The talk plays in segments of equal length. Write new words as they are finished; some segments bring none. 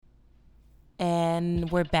And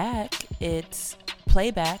we're back. It's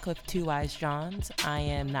Playback with Two Wise Johns. I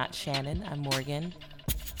am not Shannon. I'm Morgan.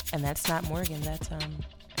 And that's not Morgan. That's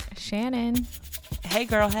Shannon. Hey,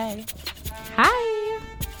 girl. Hey. Hi.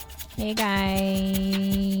 Hey,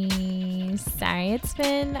 guys. Sorry, it's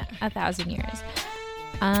been 1,000 years.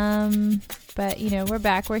 But, we're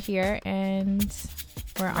back. We're here. And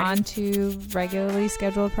we're on to regularly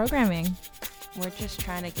scheduled programming. We're just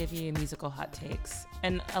trying to give you musical hot takes.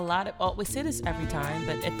 And we say this every time,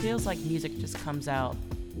 but it feels like music just comes out.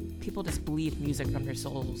 People just bleed music from their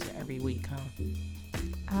souls every week, huh?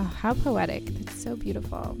 Oh, how poetic. That's so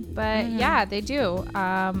beautiful. But yeah, they do.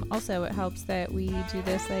 Also, it helps that we do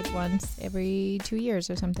this like once every 2 years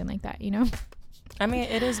or something like that, I mean,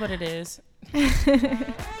 it is what it is.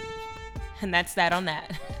 And that's that on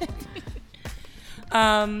that.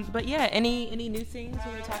 But yeah, any new things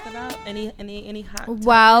we want to talk about? Any hot topics?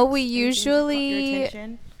 Well, we usually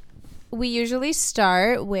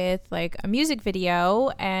start with like a music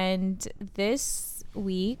video, and this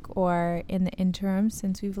week, or in the interim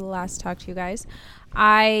since we've last talked to you guys,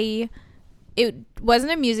 it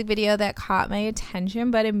wasn't a music video that caught my attention,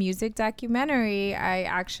 but a music documentary. I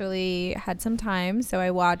actually had some time, so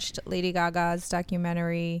I watched Lady Gaga's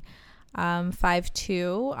documentary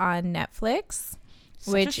 5-2 on Netflix.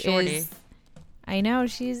 Which is, I know,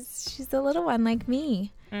 she's the little one like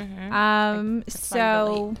me.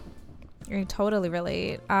 So I totally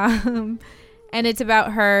relate. And it's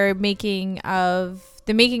about her making of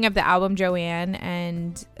the album Joanne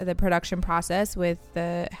and the production process with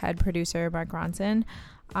the head producer Mark Ronson.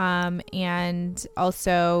 And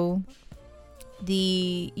also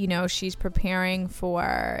she's preparing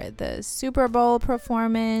for the Super Bowl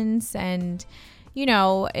performance, and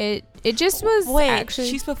it just was. Wait, actually,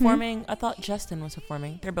 she's performing. I thought Justin was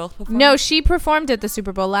performing. They're both performing? No, she performed at the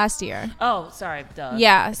Super Bowl last year. Oh, sorry. Duh.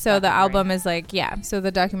 Yeah, so the album is like, so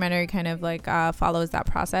the documentary kind of like follows that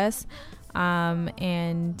process.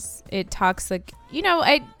 And it talks like,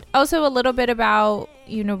 I also a little bit about,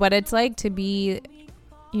 what it's like to be,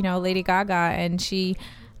 Lady Gaga. And she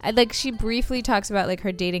briefly talks about like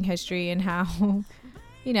her dating history and how,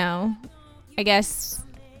 I guess,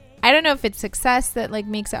 I don't know if it's success that like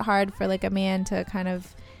makes it hard for like a man to kind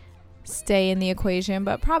of stay in the equation,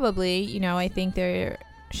 but probably, I think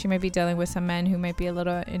she might be dealing with some men who might be a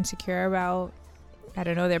little insecure about, I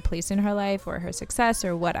don't know, their place in her life or her success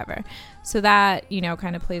or whatever. So that,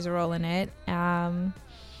 kind of plays a role in it. And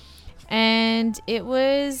it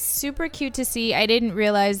was super cute to see. I didn't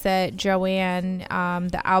realize that Joanne,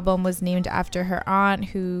 the album was named after her aunt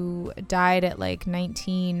who died at like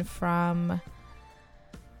 19 from...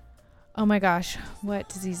 Oh my gosh, what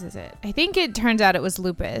disease is it? I think it turns out it was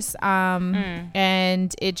lupus.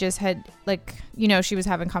 And it just had she was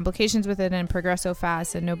having complications with it and progressed so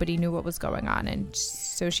fast and nobody knew what was going on. And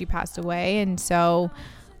so she passed away. And so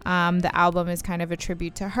the album is kind of a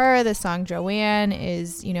tribute to her. The song Joanne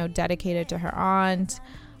is, dedicated to her aunt,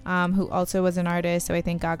 who also was an artist. So I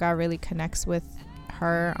think Gaga really connects with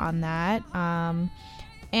her on that.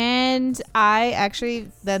 And I actually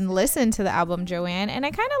then listened to the album Joanne, and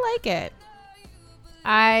I kind of like it.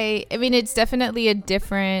 I mean, it's definitely a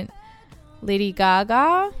different Lady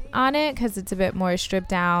Gaga on it because it's a bit more stripped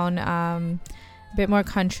down, a bit more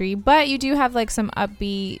country. But you do have like some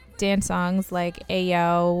upbeat dance songs like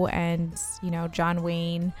Ayo and, John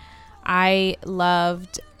Wayne. I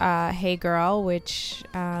loved Hey Girl, which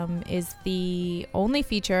is the only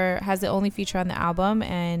feature on the album,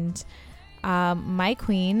 and my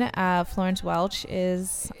queen, Florence Welch,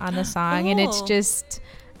 is on the song. And it's just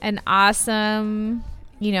an awesome,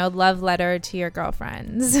 love letter to your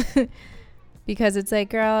girlfriends. Because it's like,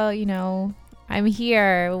 girl, I'm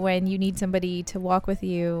here when you need somebody to walk with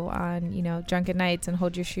you on, drunken nights and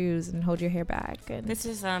hold your shoes and hold your hair back. And this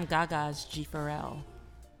is Gaga's G Pharrell,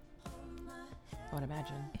 I would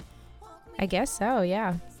imagine. I guess so,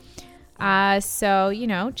 yeah. So,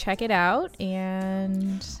 check it out,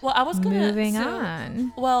 and I was moving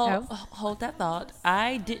on. Well, hold that thought.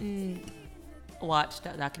 I didn't watch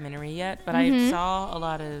that documentary yet, but I saw a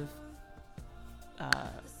lot of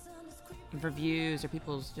reviews or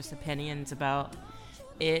people's just opinions about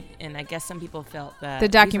it, and I guess some people felt that... The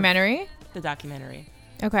documentary? The documentary.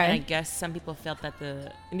 Okay. And I guess some people felt that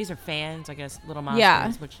and these are fans, I guess, Little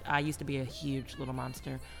Monsters, which I used to be a huge Little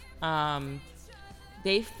Monster.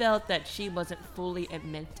 They felt that she wasn't fully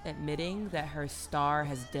admitting that her star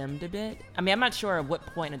has dimmed a bit. I mean, I'm not sure at what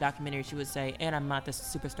point in a documentary she would say, and I'm not the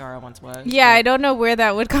superstar I once was. Yeah, I don't know where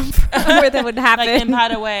that would come from, where that would happen. And by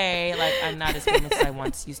the way, I'm not as famous as I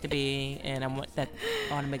once used to be, and I want to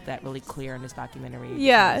make that really clear in this documentary.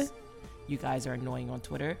 Yeah. you guys are annoying on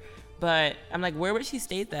Twitter. But I'm like, where would she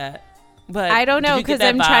state that? But I don't know, because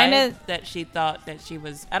I'm trying to that she thought that she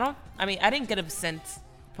was. I didn't get a sense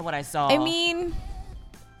from what I saw. I mean,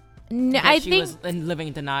 no, I she think was in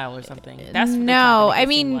living denial or something. That's no. I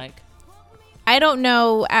mean, like. I don't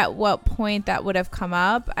know at what point that would have come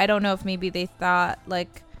up. I don't know if maybe they thought,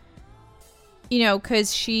 like, you know,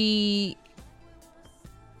 because I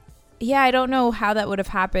don't know how that would have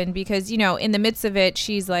happened, because, you know, in the midst of it,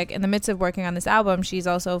 she's like, in the midst of working on this album, she's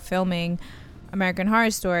also filming American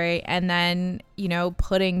Horror Story, and then, you know,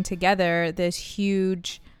 putting together this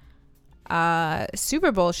huge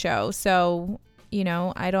Super Bowl show. So, you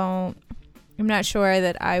know, I'm not sure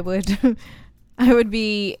that I would I would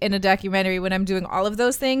be in a documentary when I'm doing all of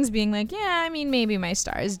those things being like, yeah, I mean, maybe my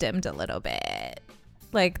stars dimmed a little bit.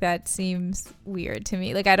 Like, that seems weird to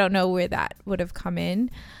me. Like, I don't know where that would have come in.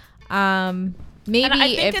 Maybe and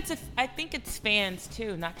I think it's fans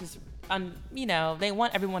too, not just you know, they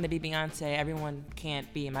want everyone to be Beyonce. Everyone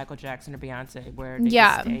can't be Michael Jackson or Beyonce, where they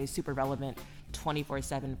just stay super relevant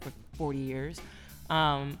 24/7 for 40 years.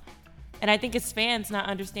 And I think it's fans not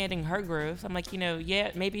understanding her growth. I'm like, you know,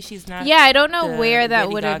 maybe she's not. Yeah, I don't know where that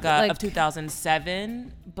would have, like, of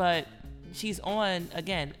 2007, but she's on,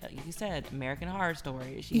 again, like you said, American Horror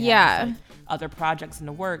Story. She has, like, other projects in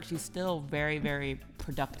the works. She's still very, very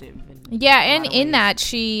productive. And in that,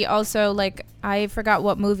 she also, like, I forgot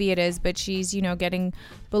what movie it is, but she's, you know, getting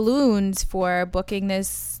balloons for booking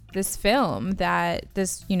this film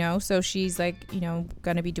you know, so she's, like, you know,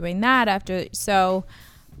 going to be doing that after. So,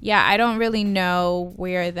 yeah, I don't really know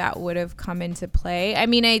where that would have come into play. I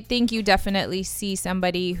mean, I think you definitely see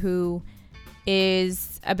somebody who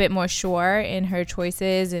is a bit more sure in her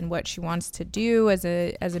choices and what she wants to do as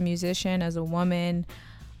a musician, as a woman,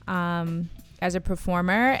 as a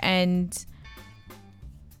performer. And,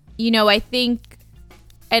 you know, I think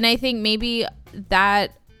maybe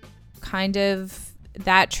that kind of,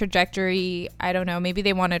 that trajectory, I don't know, maybe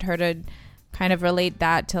they wanted her to kind of relate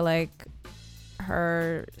that to, like,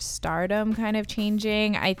 her stardom kind of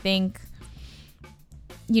changing. I think,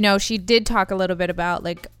 you know, she did talk a little bit about,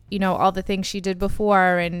 like, you know, all the things she did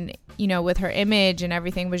before, and, you know, with her image and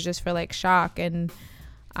everything was just for, like, shock. And,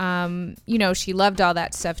 you know, she loved all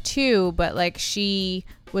that stuff too, but, like, she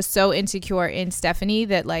was so insecure in Stephanie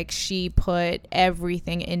that, like, she put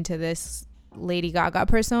everything into this Lady Gaga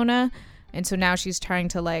persona. And so now she's trying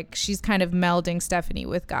to, like, she's kind of melding Stephanie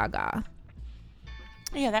with Gaga.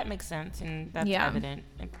 Yeah, that makes sense, and that's evident.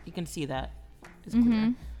 You can see that. It's Mm-hmm.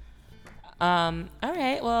 clear. All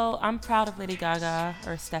right. Well, I'm proud of Lady Gaga,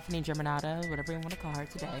 or Stephanie Germanotta, whatever you want to call her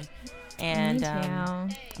today. And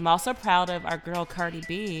I'm also proud of our girl Cardi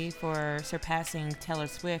B for surpassing Taylor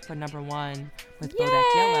Swift for #1 with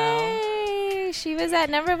Bodak Yellow. She was at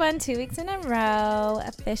 #1 2 weeks in a row,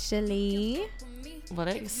 officially. What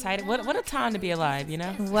exciting! What a time to be alive, you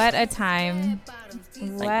know? What a time!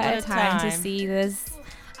 What a time to see this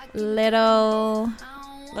little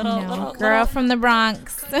girl from the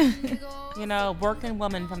Bronx. You know, working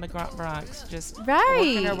woman from the Bronx, just right,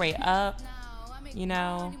 working her way up. You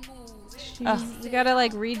know, we gotta,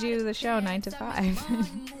 like, redo the show 9 to 5.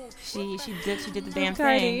 She did the damn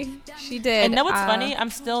thing. She did. And know what's funny? I'm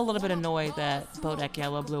still a little bit annoyed that Bodak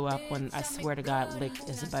Yellow blew up when, I swear to God, Lick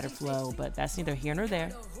is a better flow. But that's neither here nor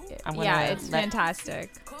there. It's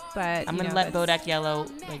fantastic. But I'm gonna let Bodak Yellow,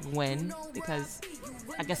 like, win, because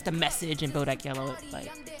I guess the message in Bodak Yellow,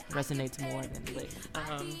 like, resonates more than Lick.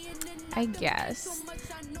 I guess.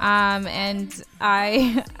 And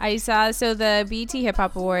I saw, so the BET Hip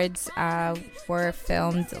Hop Awards were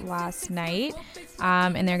filmed last night,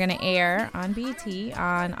 and they're gonna air on BET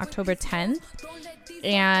on October 10th.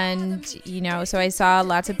 And, you know, so I saw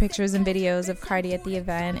lots of pictures and videos of Cardi at the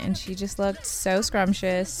event, and she just looked so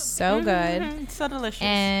scrumptious, so good, so delicious,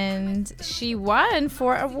 and she won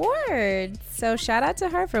 4 awards. So shout out to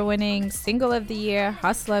her for winning Single of the Year,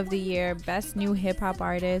 Hustle of the Year, Best New Hip Hop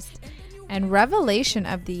Artist, and Revelation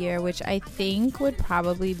of the Year, which I think would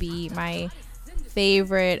probably be my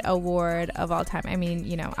favorite award of all time. I mean,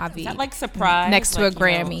 you know, obviously, that, like, surprise next to a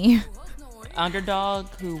Grammy. Know, underdog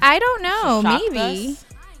who I don't know, maybe us?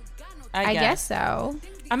 I guess so.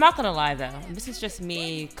 I'm not gonna lie though, this is just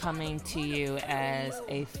me coming to you as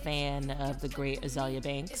a fan of the great Azalea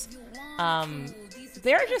Banks.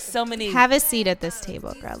 There are just so many. Have a seat at this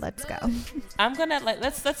table, girl. Let's go. I'm gonna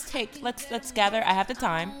let's gather. I have the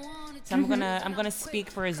time, so I'm gonna speak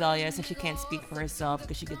for Azalea, since she can't speak for herself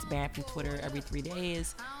because she gets banned from Twitter every 3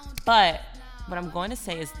 days. But what I'm going to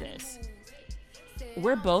say is this: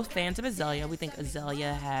 we're both fans of Azalea. We think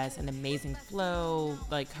Azalea has an amazing flow.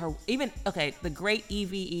 Like, her, even, okay, the great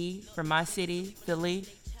EVE from my city, Philly,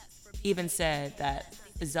 even said that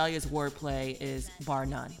Azalea's wordplay is bar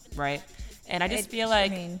none, right? And I just feel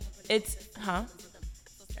like it's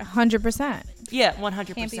 100%. Yeah,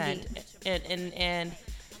 100%. And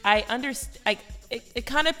I understand. It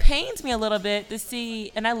kind of pains me a little bit to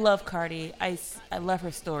see, and I love Cardi. I love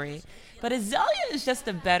her story. But Azalea is just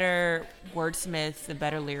a better wordsmith, the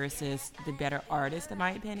better lyricist, the better artist, in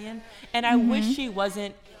my opinion. And I wish she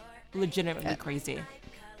wasn't legitimately crazy.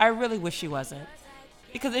 I really wish she wasn't.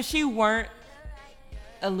 Because if she weren't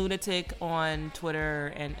a lunatic on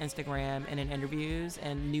Twitter and Instagram and in interviews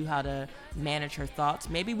and knew how to manage her thoughts,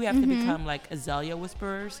 maybe we have to become like Azalea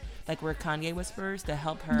whisperers, like we're Kanye whisperers, to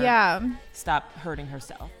help her stop hurting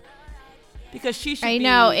herself. Because she should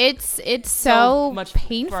it's so much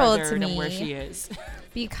painful to me than where she is.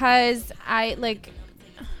 Because I like,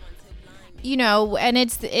 and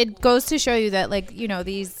it goes to show you that, like,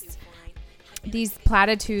 these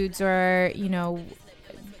platitudes or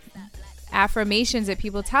affirmations that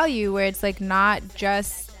people tell you, where it's like not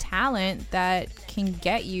just talent that can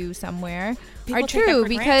get you somewhere, people are true,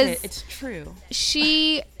 because it's true.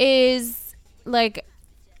 She is like,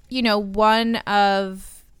 one of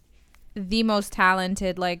the most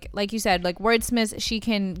talented, like you said, like wordsmiths. She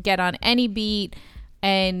can get on any beat,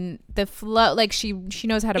 and the flow, like she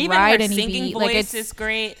knows how to even ride her any singing beat. Voice like it's is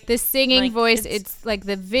great. The singing voice, it's like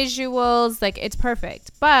the visuals, like it's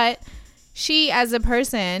perfect. But she, as a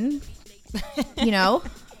person,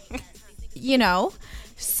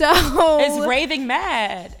 so is raving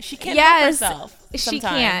mad. She can't help herself. She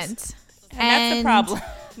can't, and that's the problem.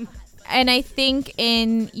 And I think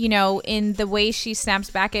in the way she snaps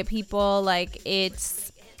back at people, like and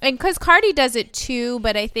because Cardi does it too,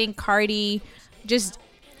 but I think Cardi just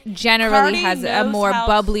generally has a more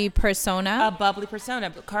bubbly persona.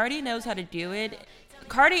 But Cardi knows how to do it.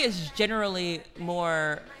 Cardi is generally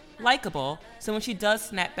more likable, so when she does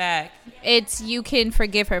snap back, you can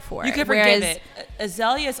forgive her for it. You can forgive it.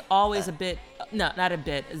 Azalea is always not a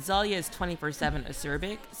bit. Azalea is 24/7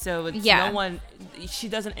 acerbic, so it's no one. She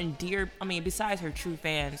doesn't endear. I mean, besides her true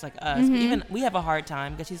fans like us, even we have a hard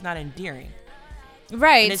time because she's not endearing.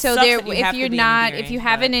 Right. So if you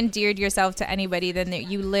haven't endeared yourself to anybody, then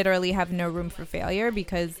you literally have no room for failure,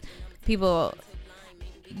 because people,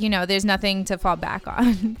 there's nothing to fall back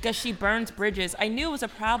on. Because she burns bridges. I knew it was a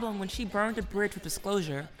problem when she burned a bridge with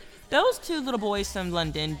Disclosure. Those two little boys from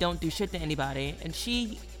London don't do shit to anybody, and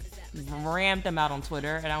she rammed them out on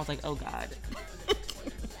Twitter, and I was like, oh God.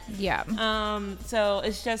 Yeah. So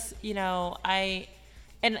it's just,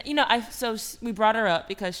 so we brought her up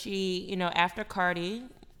because she, after Cardi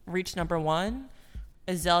reached #1,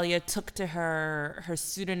 Azalea took to her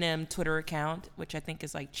pseudonym Twitter account, which I think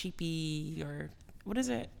is like Cheapy, or what is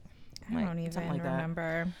it? I don't even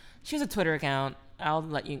remember. She has a Twitter account. I'll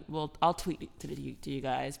tweet it to you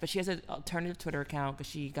guys. But she has an alternative Twitter account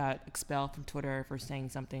because she got expelled from Twitter for saying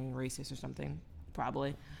something racist or something,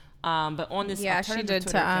 probably. But on this alternative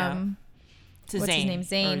Twitter account, to what's Zayn,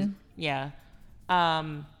 his name? Zayn.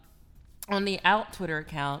 On the out Twitter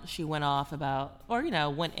account, she went off about,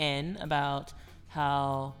 went in about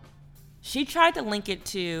how she tried to link it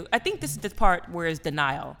to, I think this is the part where it's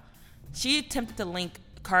denial. She attempted to link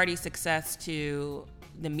Cardi's success to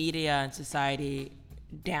the media and society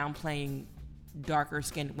downplaying darker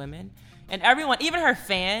skinned women. And everyone, even her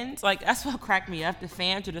fans, like, that's what cracked me up. The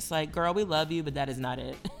fans are just like, girl, we love you, but that is not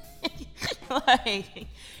it. Like,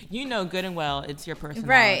 good and well it's your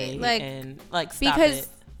personality. Right. And stop it.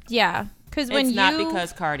 Yeah. Because it's not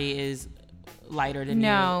because Cardi is lighter than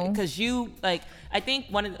you. Because you, I think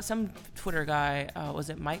some Twitter guy, was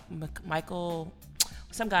it Michael,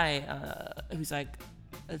 some guy who's like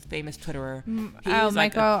a famous Twitterer.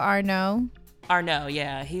 Michael Arnaud. Arnaud,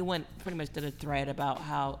 yeah. He pretty much did a thread about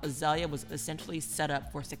how Azalea was essentially set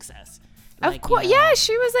up for success. Of course,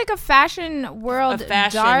 she was like a fashion world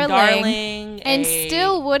darling, and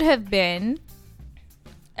still would have been.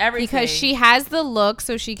 Everything. Because she has the look,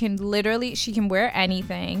 so she can wear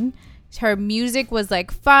anything. Her music was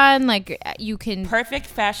like fun, like you can perfect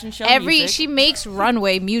fashion show music. She makes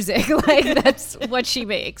runway music, like that's what she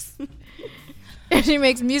makes. She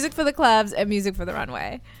makes music for the clubs and music for the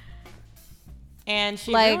runway. And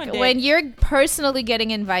she like when you're personally getting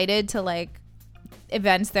invited to like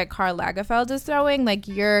events that Karl Lagerfeld is throwing, like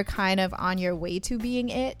you're kind of on your way to being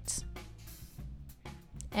it.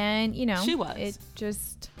 And she was. It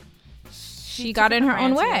just she got in her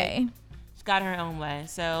own way. She got her own way.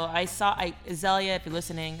 So Azalea, if you're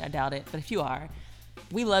listening, I doubt it, but if you are,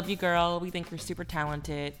 we love you, girl. We think you're super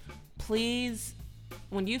talented. Please,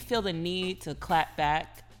 when you feel the need to clap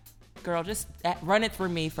back, girl, just run it through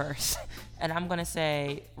me first. And I'm going to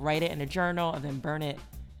say, write it in a journal and then burn it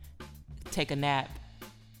take a nap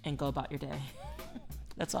and go about your day.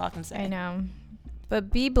 That's all I can say. I know. But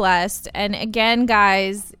be blessed. And again,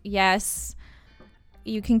 guys, yes,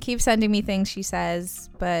 you can keep sending me things she says,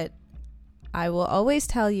 but I will always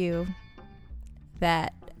tell you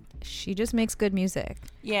that she just makes good music.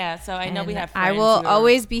 Yeah, so I know we have friends. I will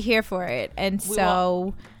always be here for it. And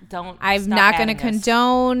so I'm not going to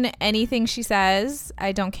condone anything she says.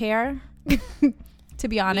 I don't care, to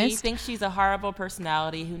be honest. We think she's a horrible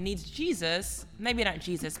personality who needs Jesus. Maybe not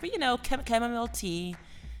Jesus, but, chamomile tea.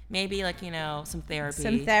 Maybe, some therapy.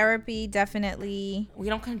 Some therapy, definitely. We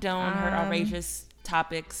don't condone her outrageous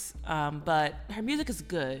topics, but her music is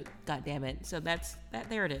good. God damn it. So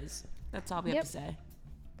there it is. That's all we have to say.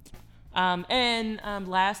 And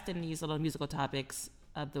last in these little musical topics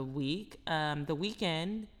of the week, The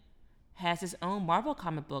Weeknd has his own Marvel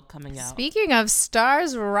comic book coming out. Speaking of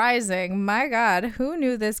stars rising, my God, who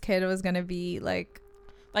knew this kid was going to be like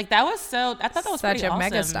that was so, I thought that was such a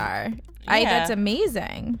awesome. megastar. Yeah. That's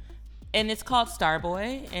amazing. And it's called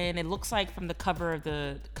Starboy, and it looks like from the cover of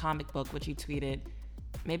the comic book, which he tweeted,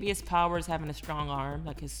 maybe his power is having a strong arm,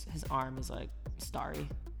 like his arm is like starry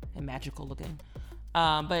and magical looking.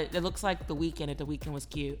 But it looks like The Weeknd was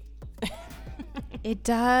cute. It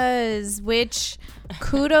does, which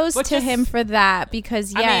kudos to him for that,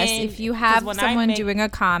 because if you have someone doing a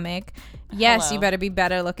comic, you better be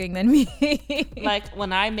better looking than me. Like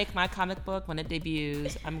when I make my comic book, when it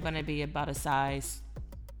debuts, I'm going to be about a size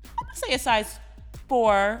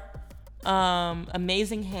 4,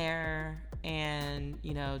 amazing hair, and,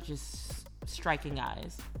 just striking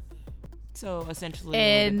eyes. So essentially,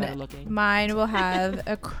 a better looking. Mine will have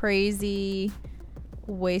a crazy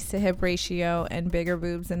waist to hip ratio and bigger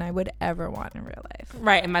boobs than I would ever want in real life.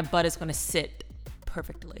 Right, and my butt is going to sit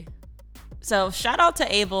perfectly. So shout out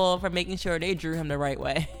to Abel for making sure they drew him the right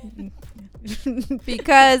way.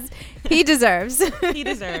 Because he deserves. He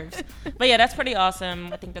deserves. But yeah, that's pretty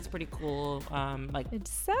awesome. I think that's pretty cool. It's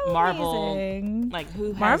so Marvel, amazing. like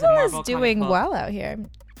who has Marvel a Marvel is doing well out here.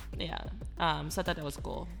 Yeah. So I thought that was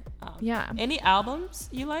cool. Yeah. Any albums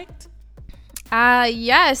you liked?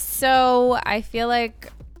 Yes. So I feel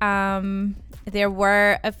like there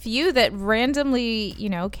were a few that randomly,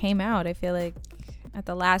 came out. I feel like at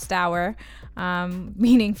the last hour,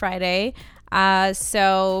 meaning Friday.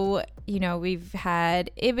 So, we've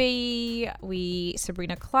had Ibeyi,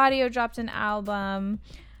 Sabrina Claudio dropped an album.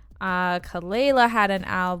 Kelela had an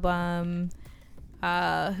album.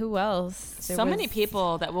 Who else? So many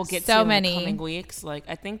people that we'll get to in the coming weeks. Like,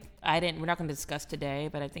 I think we're not going to discuss today,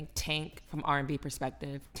 but I think Tank, from R&B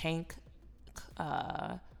perspective, Tank,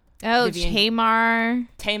 Tamar,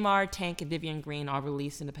 Tank, and Vivian Green all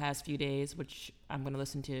released in the past few days, which I'm going to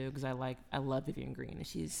listen to because I love Vivian Green. And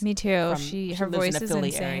she's me too. Her voice is Philly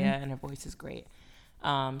insane, area, and her voice is great.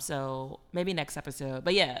 So maybe next episode.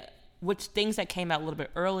 But yeah, which things that came out a little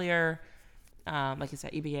bit earlier, like I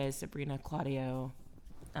said, Ibeyi, Sabrina Claudio,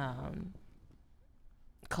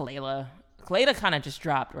 Kelela. Kelela kind of just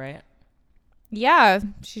dropped, right? Yeah,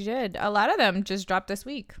 she did. A lot of them just dropped this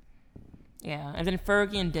week. Yeah, and then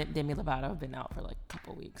Fergie and Demi Lovato have been out for like a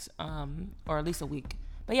couple weeks, or at least a week.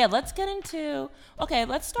 But yeah, let's get into. Okay,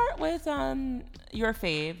 let's start with your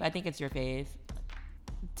fave. I think it's your fave.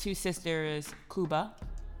 Two sisters, Cuba.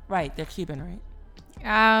 Right, they're Cuban, right?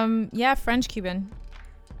 Yeah, French Cuban.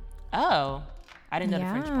 Oh, I didn't know the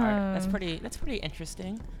French part. That's pretty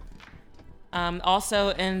interesting. Also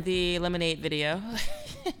in the Lemonade video.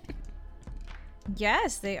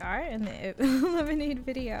 Yes, they are in the Lemonade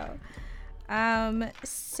video.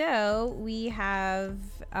 So we have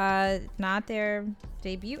not their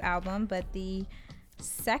debut album, but the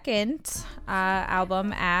second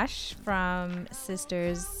album, Ash, from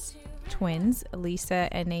sisters twins, Lisa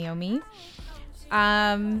and Naomi.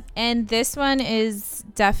 And this one is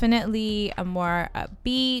definitely a more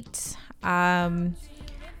upbeat,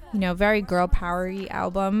 very girl powery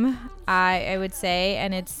album, I would say.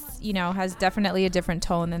 And it's, has definitely a different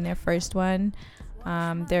tone than their first one.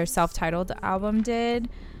 Their self-titled album did.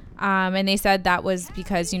 And they said that was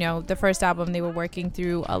because, the first album, they were working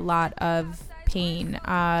through a lot of pain.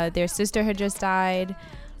 Their sister had just died.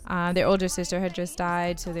 Their older sister had just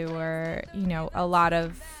died. So they were, a lot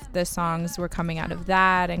of the songs were coming out of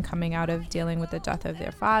that and coming out of dealing with the death of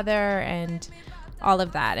their father and all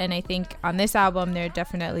of that. And I think on this album, they're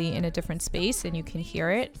definitely in a different space and you can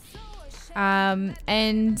hear it.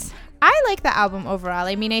 And I like the album overall.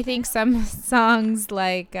 I mean, I think some songs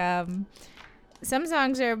some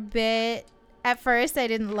songs are a bit, at first I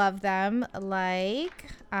didn't love them.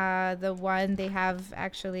 Like the one they have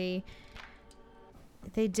actually,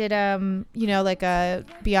 they did, like a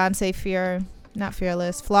Beyonce Fear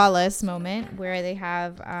Flawless moment where they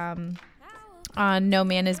have on No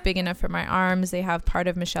Man Is Big Enough for My Arms, they have part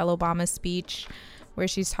of Michelle Obama's speech where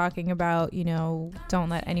she's talking about, you know, don't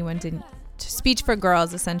let anyone speech for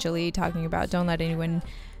girls, essentially talking about don't let anyone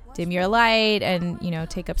dim your light and, you know,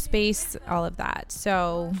 take up space, all of that.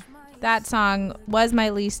 So that song was my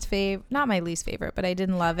least favorite, not my least favorite, but I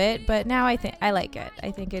didn't love it. But now I think I like it. I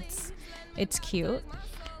think it's cute.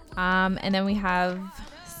 And then we have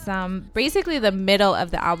basically the middle of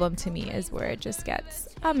the album to me is where it just gets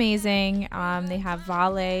amazing. They have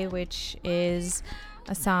Vale, which is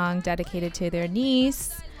a song dedicated to their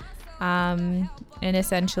niece. And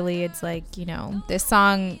essentially it's like, you know, this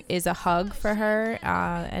song is a hug for her.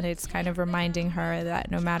 And it's kind of reminding her that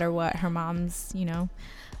no matter what, her mom's, you know,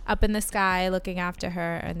 up in the sky looking after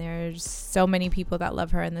her, and there's so many people that love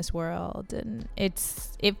her in this world, and it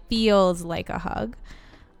feels like a hug.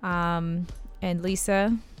 And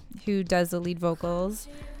Lisa, who does the lead vocals,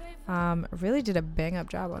 really did a bang up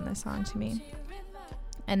job on this song to me.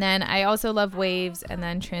 And then I also love Waves, and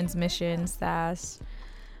then Transmissions, that's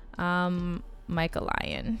Michael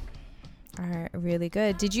Lion are really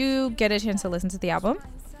good. Did you get a chance to listen to the album?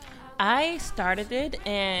 I started it,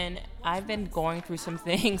 and I've been going through some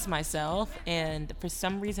things myself, and for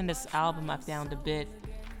some reason this album I found a bit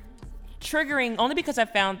triggering, only because I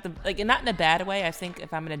found and not in a bad way. I think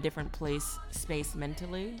if I'm in a different space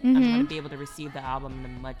mentally, I'm going to be able to receive the album in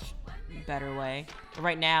a much better way. But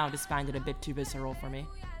right now I just find it a bit too visceral for me.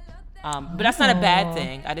 But that's not a bad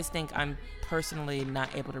thing. I just think I'm personally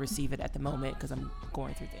not able to receive it at the moment because I'm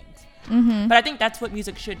going through things. But I think that's what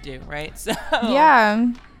music should do, right? So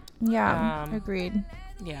yeah, agreed.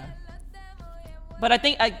 Yeah, but I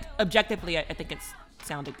think objectively I think it's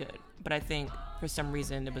sounded good, but I think for some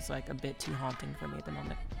reason it was like a bit too haunting for me at the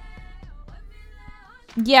moment.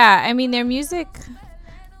 Yeah, I mean their music,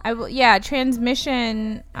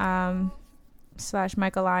 Transmission /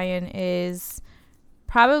 Michael Lion is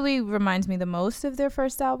probably reminds me the most of their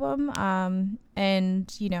first album,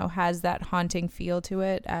 and you know has that haunting feel to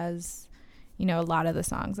it, as you know a lot of the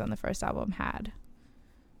songs on the first album had.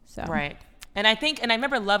 So. Right. And I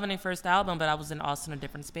remember loving their first album, but I was also in a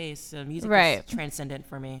different space. So music is transcendent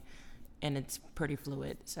for me, and it's pretty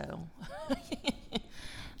fluid. So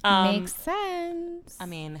makes sense. I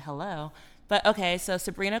mean, hello. But okay, so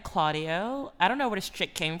Sabrina Claudio. I don't know where this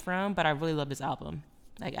chick came from, but I really love this album.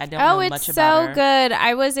 Like I don't know much about her. Oh, it's so good.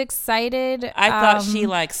 I was excited. I thought she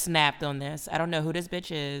like snapped on this. I don't know who this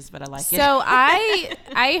bitch is, but I like it. So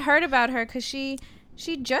I heard about her because she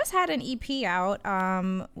just had an EP out,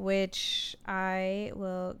 which I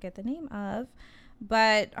will get the name of.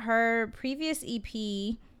 But her previous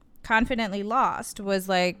EP, Confidently Lost, was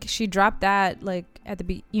like she dropped that like at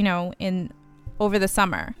the over the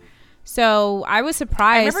summer. So I was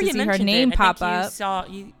surprised to see her name pop up.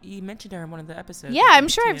 You mentioned her in one of the episodes. Yeah, I'm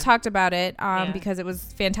sure I've talked about it because it was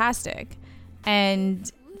fantastic,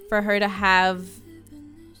 and for her to have,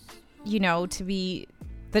 to be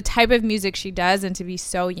the type of music she does and to be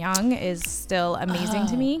so young is still amazing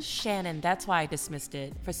to me. Shannon, that's why I dismissed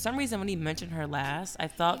it. For some reason, when he mentioned her last, I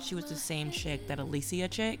thought she was the same chick, that Alicia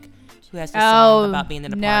chick, who has the song about being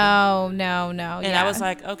in a party. No. And I was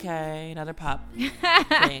like, okay, another pop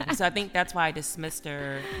thing. So I think that's why I dismissed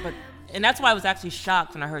her. And that's why I was actually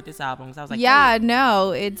shocked when I heard this album. Because I was like, yeah,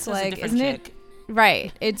 no, it's like, isn't chick. It?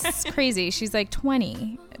 Right. It's crazy. She's like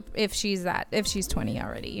 20, if she's 20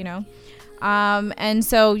 already, And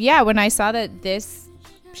so, yeah, when I saw that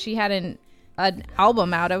she had an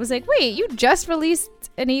album out, I was like, wait, you just released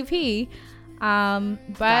an EP.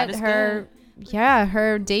 But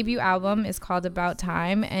her debut album is called About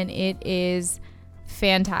Time, and it is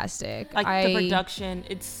fantastic. Like the production,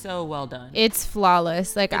 it's so well done. It's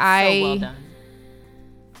flawless. Like so well done.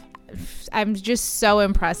 I'm just so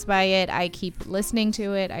impressed by it. I keep listening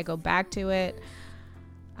to it. I go back to it.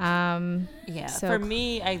 For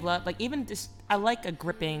me, I love I like a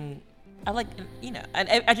gripping.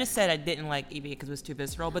 I just said I didn't like Ibeyi because it was too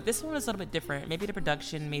visceral, but this one was a little bit different. Maybe the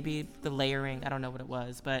production, maybe the layering. I don't know what it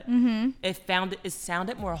was, but it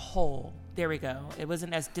sounded more whole. There we go. It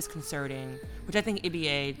wasn't as disconcerting, which I think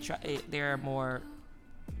Ibeyi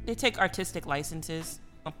they take artistic licenses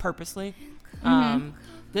purposely.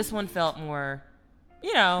 This one felt more,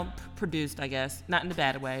 produced, I guess, not in a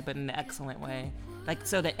bad way, but in an excellent way. Like,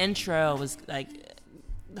 so the intro was like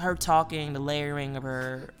her talking, the layering of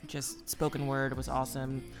her just spoken word was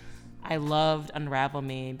awesome. I loved Unravel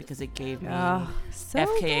Me because it gave me so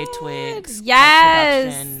FKA good. Twigs.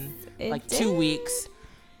 Yes. Production, like 2 weeks.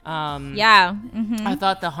 Yeah. Mm-hmm. I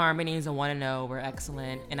thought the harmonies of Wanna Know were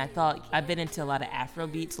excellent, and I thought I've been into a lot of Afro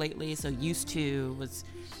beats lately, so Used To was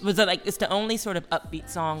like, it's the only sort of upbeat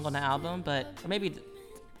song on the album, or maybe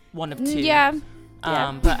one of two. Yeah.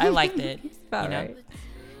 But I liked it. Right.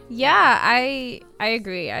 Yeah, I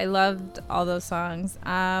agree. I loved all those songs.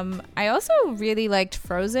 I also really liked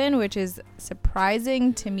Frozen, which is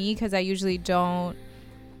surprising to me because I usually don't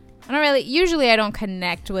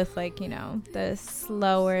connect with, like, the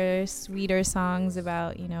slower, sweeter songs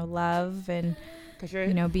about, love and,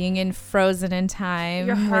 being in frozen in time.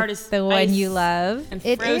 Your heart is the one you love. And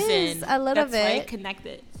it frozen. Is a little That's bit. why I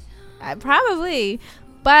connected. Probably.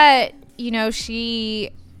 But,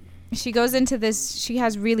 she goes into this, she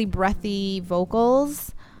has really breathy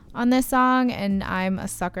vocals on this song, and I'm a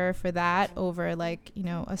sucker for that over, like,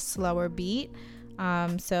 a slower beat.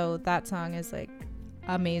 So that song is, like,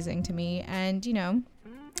 amazing to me. And,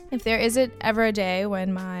 if there isn't ever a day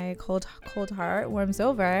when my cold heart warms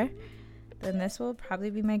over, then this will probably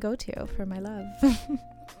be my go-to for my love.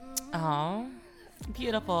 Oh,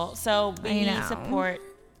 beautiful. So we support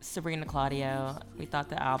Sabrina Claudio. We thought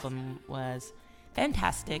the album was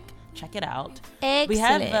fantastic. Check it out. Excellent. We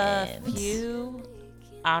have a few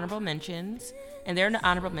honorable mentions, and they're in the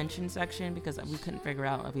honorable mention section because we couldn't figure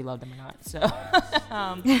out if we loved them or not. So,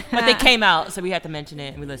 but they came out, so we had to mention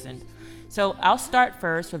it, and we listened. So I'll start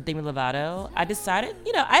first with Demi Lovato. I decided,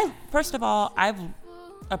 I've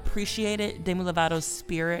appreciated Demi Lovato's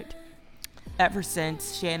spirit ever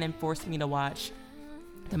since Shannon forced me to watch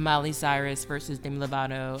the Miley Cyrus versus Demi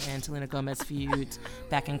Lovato and Selena Gomez feuds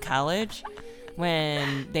back in college,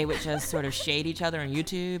 when they would just sort of shade each other on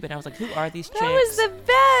YouTube, and I was like, who are these chicks? That was the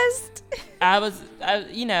best. I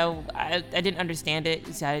didn't understand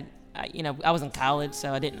it. So I was in college,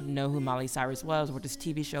 so I didn't know who Miley Cyrus was, or what this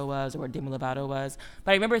TV show was, or what Demi Lovato was.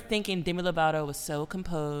 But I remember thinking Demi Lovato was so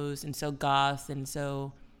composed and so goth, and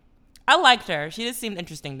so I liked her. She just seemed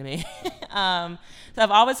interesting to me. So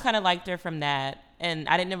I've always kind of liked her from that. And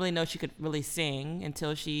I didn't really know she could really sing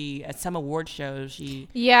until she, at some award shows, she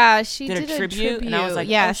did a tribute. And I was like,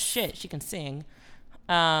 oh shit, she can sing.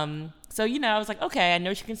 So, I was like, okay, I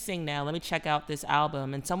know she can sing now. Let me check out this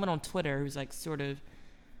album. And someone on Twitter who's like sort of,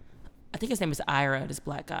 I think his name is Ira, this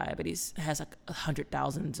black guy, but has like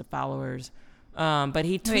 100,000 of followers. But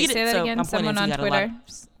he tweeted. Wait, say that again. Someone on Twitter.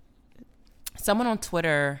 Someone on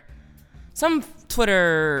Twitter, some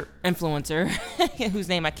Twitter influencer whose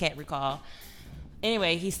name I can't recall.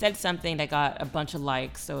 Anyway, he said something that got a bunch of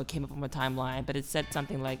likes, so it came up on my timeline. But it said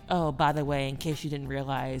something like, oh, by the way, in case you didn't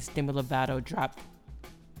realize, Demi Lovato dropped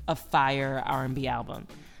a fire R&B album.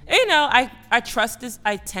 And, I trust this.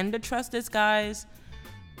 I tend to trust this guy's,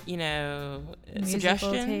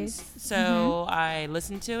 suggestions. Taste. So I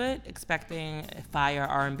listened to it, expecting a fire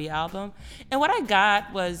R&B album. And what I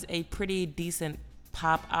got was a pretty decent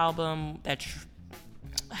pop album that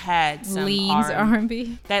had some leans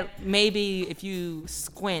R&B. That maybe if you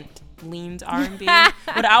squint leans R&B.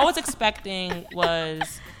 What I was expecting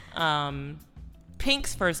was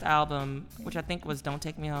Pink's first album, which I think was Don't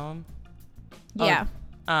Take Me Home. Yeah.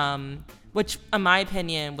 Which in my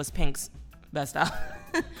opinion was Pink's best album.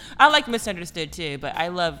 I like Misunderstood too, but I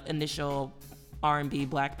love initial R&B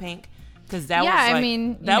Blackpink. Because that was like,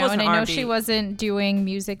 and I know she wasn't doing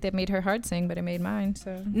music that made her heart sing, but it made mine.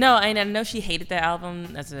 So no, and I know she hated that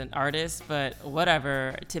album as an artist, but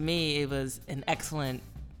whatever. To me, it was an excellent.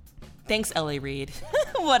 Thanks, L.A. Reid.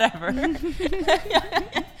 Whatever.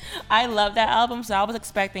 I love that album, so I was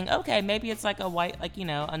expecting, okay, maybe it's like a white, like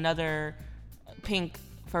another Pink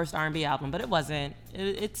first R&B album, but it wasn't.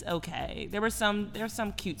 It's okay. There were some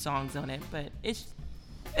cute songs on it, but it's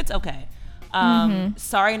okay.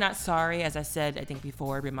 Sorry Not Sorry, as I said I think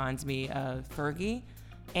before, reminds me of Fergie,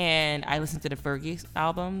 and I listened to the Fergie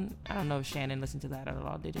album. I don't know if Shannon listened to that at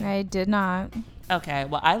all. Did you? I did not. Okay,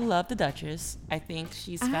 well, I love the Duchess. I think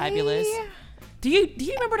she's fabulous. Do you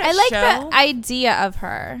remember that show? I like the idea of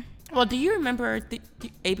her. Well, do you remember the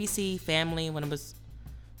ABC Family when it was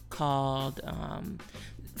called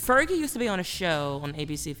Fergie used to be on a show on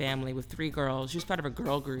ABC Family with 3 girls. She was part of a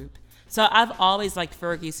girl group. So I've always liked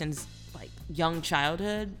Fergie since like young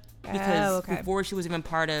childhood, because before she was even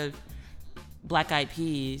part of Black Eyed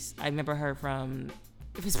Peas, I remember her from,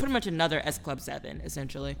 it was pretty much another S Club 7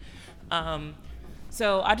 essentially.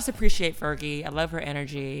 So I just appreciate Fergie. I love her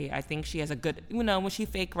energy. I think she has a good, when she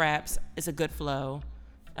fake raps, it's a good flow.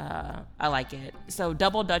 I like it. So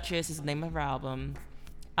Double Duchess is the name of her album.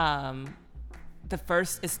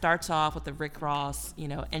 It starts off with the Rick Ross,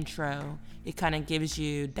 intro. It kind of gives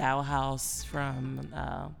you Dow House from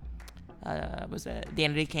was it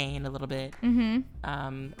Danity Kane a little bit.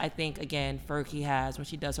 I think again Fergie has, when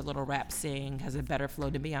she does her little rap sing, has a better flow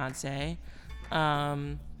than Beyonce.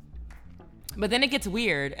 But then it gets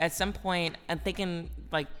weird. At some point, I'm thinking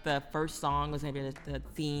like the first song was maybe the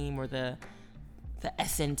theme or the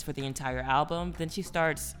essence for the entire album. Then she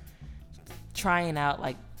starts trying out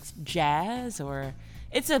like jazz, or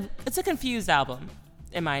it's a confused album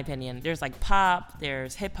in my opinion. There's like pop,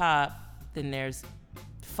 there's hip hop, then there's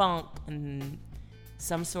funk, and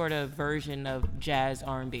some sort of version of jazz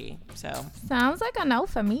R&B. So sounds like a no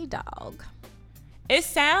for me, dog. It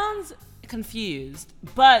sounds confused,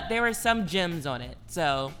 but there were some gems on it.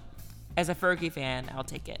 So as a Fergie fan, I'll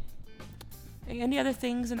take it. Any other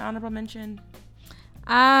things in honorable mention?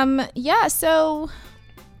 Yeah, so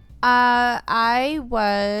I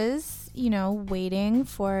was, waiting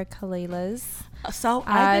for Kelela's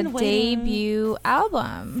debut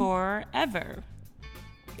album forever.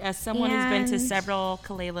 As someone who's been to several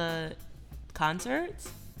Kelela concerts,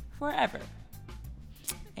 forever.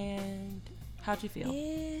 And how'd you feel?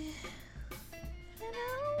 It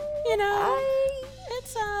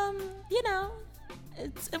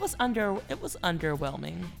was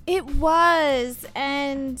underwhelming. It was,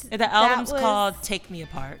 and the album's called "Take Me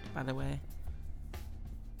Apart," by the way.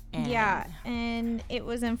 And it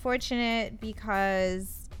was unfortunate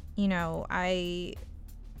because I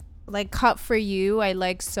like Cut For You. I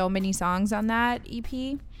like so many songs on that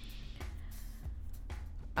EP.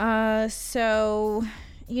 So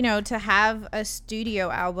to have a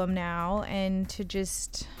studio album now and to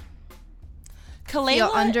just Kelela, feel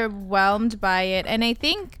underwhelmed by it. And I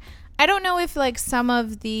don't know if like some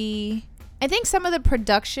of the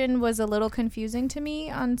production was a little confusing to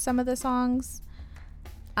me on some of the songs.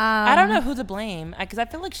 I don't know who to blame, because I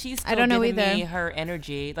feel like she's still giving me her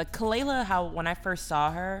energy. Like Kelela, how when I first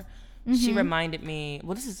saw her, she reminded me.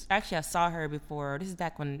 Well, I saw her before. This is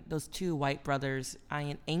back when those two white brothers,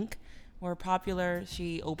 Ian Inc., were popular.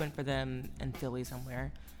 She opened for them in Philly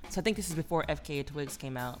somewhere. So I think this is before FKA Twigs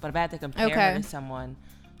came out. But if I had to compare her to someone,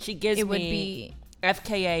 she gives me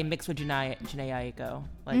FKA mixed with Janae Aiko.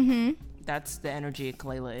 Like that's the energy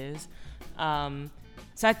Kelela is.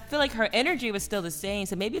 So I feel like her energy was still the same.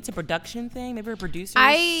 So maybe it's a production thing. Maybe her producers.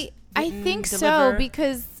 I think so,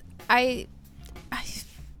 because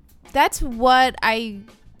that's what I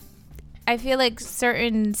feel like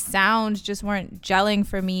certain sounds just weren't gelling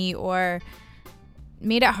for me, or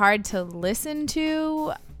made it hard to listen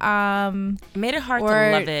to. Made it hard to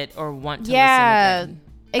love it or want to listen again.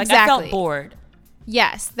 Like, exactly. I felt bored.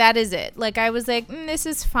 Yes, that is it. Like I was like, this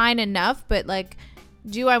is fine enough, but like,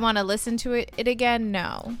 do I want to listen to it again?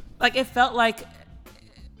 No. Like it felt like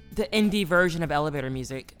the indie version of elevator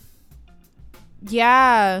music.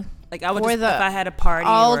 Yeah. Like I would just, if I had a party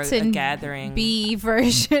or a gathering, B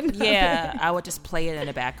version. Yeah, I would just play it in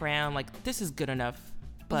the background. Like this is good enough,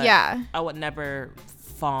 but I would never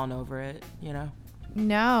fawn over it.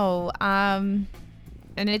 No. And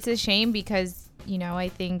it's a shame because I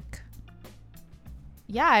think.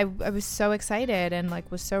 Yeah, I was so excited and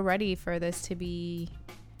like was so ready for this to be,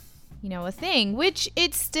 a thing, which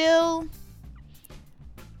it's still.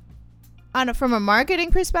 From a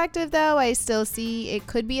marketing perspective, though, I still see it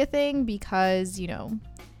could be a thing because,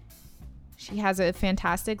 she has a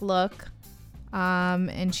fantastic look,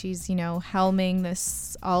 and she's, helming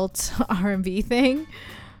this alt R&B thing.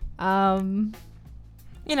 And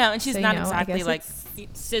she's not exactly like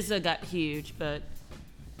SZA got huge, but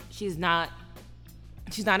she's not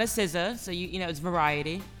a SZA, so it's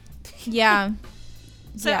variety. Yeah.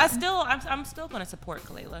 So I'm still going to support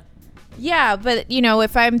Kelela. Yeah, but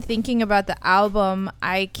if I'm thinking about the album,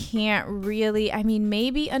 I can't really. I mean,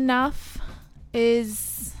 maybe Enough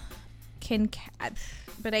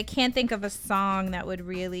but I can't think of a song that would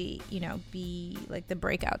really, be like the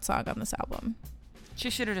breakout song on this album. She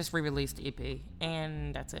should have just re-released the EP,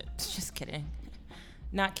 and that's it. Just kidding.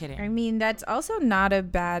 Not kidding. I mean, that's also not a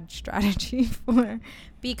bad strategy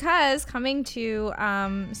because coming to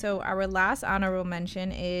so our last honorable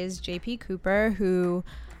mention is JP Cooper, who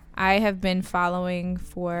I have been following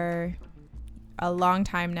for a long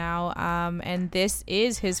time now, and this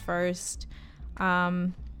is his first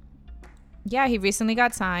he recently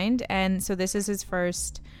got signed, and so this is his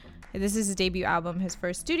debut album, his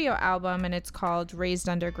first studio album, and it's called Raised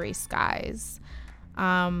Under Gray Skies.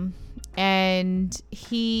 And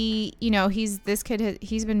he, he's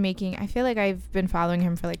been making, I feel like I've been following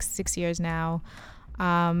him for like 6 years now.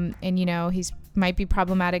 And he's might be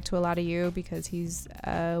problematic to a lot of you because he's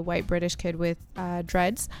a white British kid with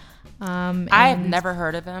dreads. I have never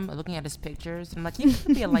heard of him. Looking at his pictures, I'm like, he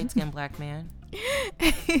could be a light-skinned black man.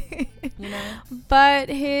 But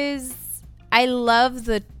his I love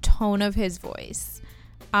the tone of his voice.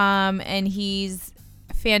 And he's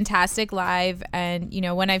fantastic live. And, you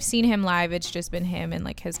know, when I've seen him live, it's just been him and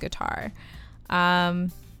like his guitar.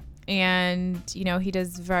 And, you know, he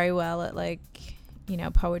does very well at like, you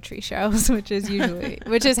know, poetry shows, which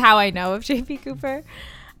is how I know of JP Cooper.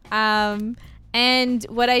 And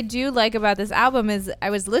what I do like about this album is I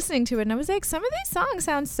was listening to it and I was like, some of these songs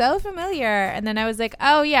sound so familiar. And then I was like,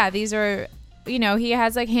 oh yeah, these are, you know, he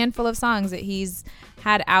has like a handful of songs that he's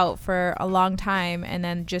had out for a long time. And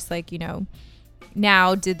then just like, you know,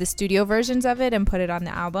 now did the studio versions of it and put it on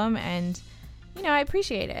the album. And, you know, I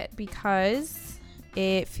appreciate it because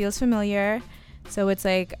it feels familiar. So it's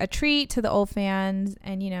like a treat to the old fans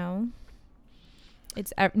and, you know,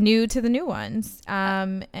 it's new to the new ones.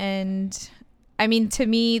 And I mean, to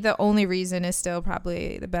me, the only reason is still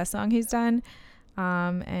probably the best song he's done,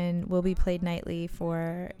 and will be played nightly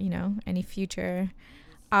for, you know, any future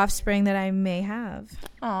offspring that I may have.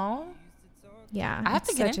 Oh, yeah, I have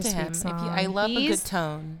to get into him. I love a good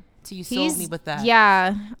tone. So you sold me with that.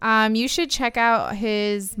 Yeah, you should check out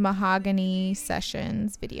his Mahogany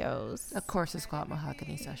Sessions videos. Of course, it's called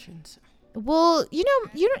Mahogany Sessions. Well, you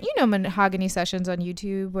know Mahogany Sessions on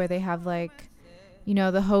YouTube where they have like, you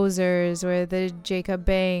know, the Hosers or the Jacob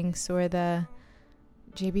Banks or the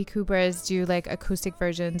JB Coopers do like acoustic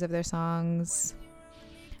versions of their songs.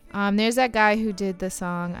 There's that guy who did the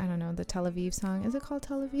song, I don't know, the Tel Aviv song. Is it called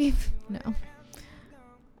Tel Aviv? No.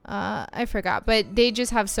 I forgot. But they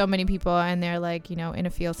just have so many people and they're like, you know, in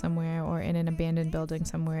a field somewhere or in an abandoned building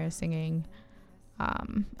somewhere singing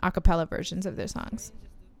a cappella versions of their songs.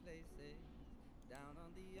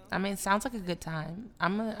 I mean, it sounds like a good time.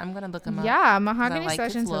 I'm gonna look him up. Yeah, Mahogany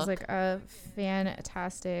Sessions has like a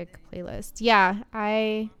fantastic playlist. Yeah,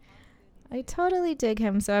 I totally dig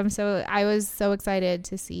him. I was so excited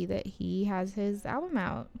to see that he has his album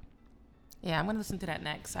out. Yeah, I'm gonna listen to that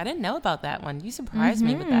next. I didn't know about that one. You surprised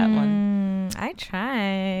me with that one. I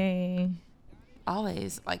try.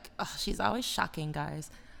 Always she's always shocking,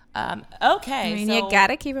 guys. Okay, I mean, you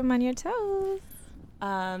gotta keep him on your toes.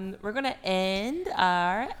 We're going to end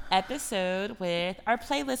our episode with our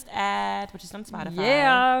playlist ad, which is on Spotify.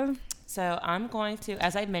 Yeah. So I'm going to,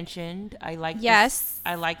 as I mentioned, I like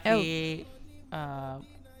the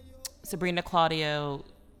Sabrina Claudio.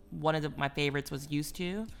 One of my favorites was Used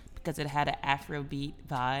To because it had an Afrobeat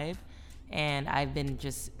vibe. And I've been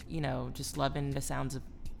just loving the sounds of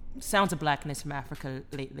blackness from Africa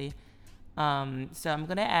lately. So I'm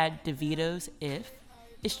going to add DeVito's If.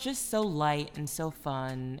 It's just so light and so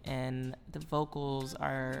fun, and the vocals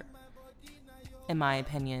are, in my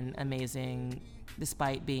opinion, amazing,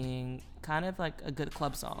 despite being kind of like a good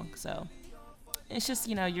club song. So it's just,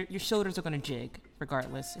 you know, your shoulders are going to jig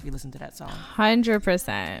regardless if you listen to that song.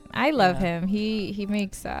 100%. I love him. He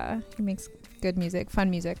makes good music,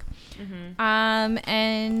 fun music. Mm-hmm.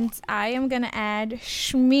 And I am going to add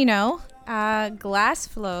Shmino, Glass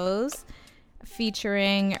Flows,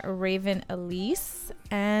 featuring Raven Elise.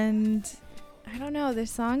 And I don't know,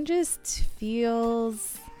 this song just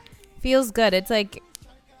feels good. It's like,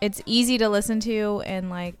 it's easy to listen to in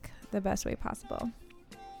like the best way possible.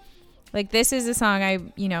 Like, this is a song I,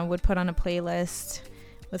 you know, would put on a playlist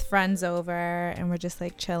with friends over and we're just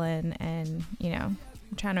like chilling and, you know, I'm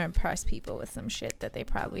trying to impress people with some shit that they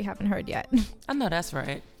probably haven't heard yet. I know that's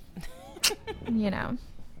right. You know.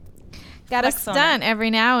 Gotta stunt every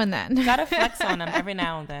now and then. Gotta flex on them every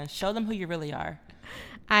now and then. Show them who you really are.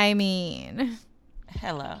 I mean.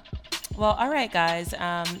 Hello. Well, all right, guys.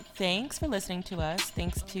 Thanks for listening to us.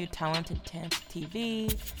 Thanks to Talented Tent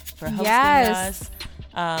TV for hosting us.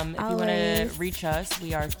 If you want to reach us,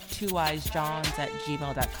 we are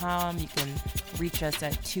twowisejons@gmail.com. You can reach us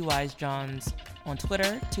at twowisejons on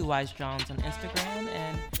Twitter, twowisejons on Instagram,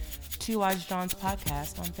 and Two Wise Johns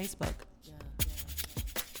Podcast on Facebook.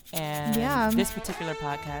 And this particular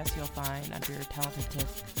podcast you'll find under Talented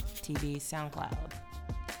TV SoundCloud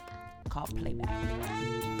called Playback.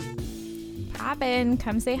 Poppin',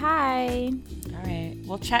 come say hi. All right,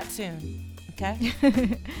 we'll chat soon. Okay.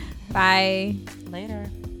 Bye. Later.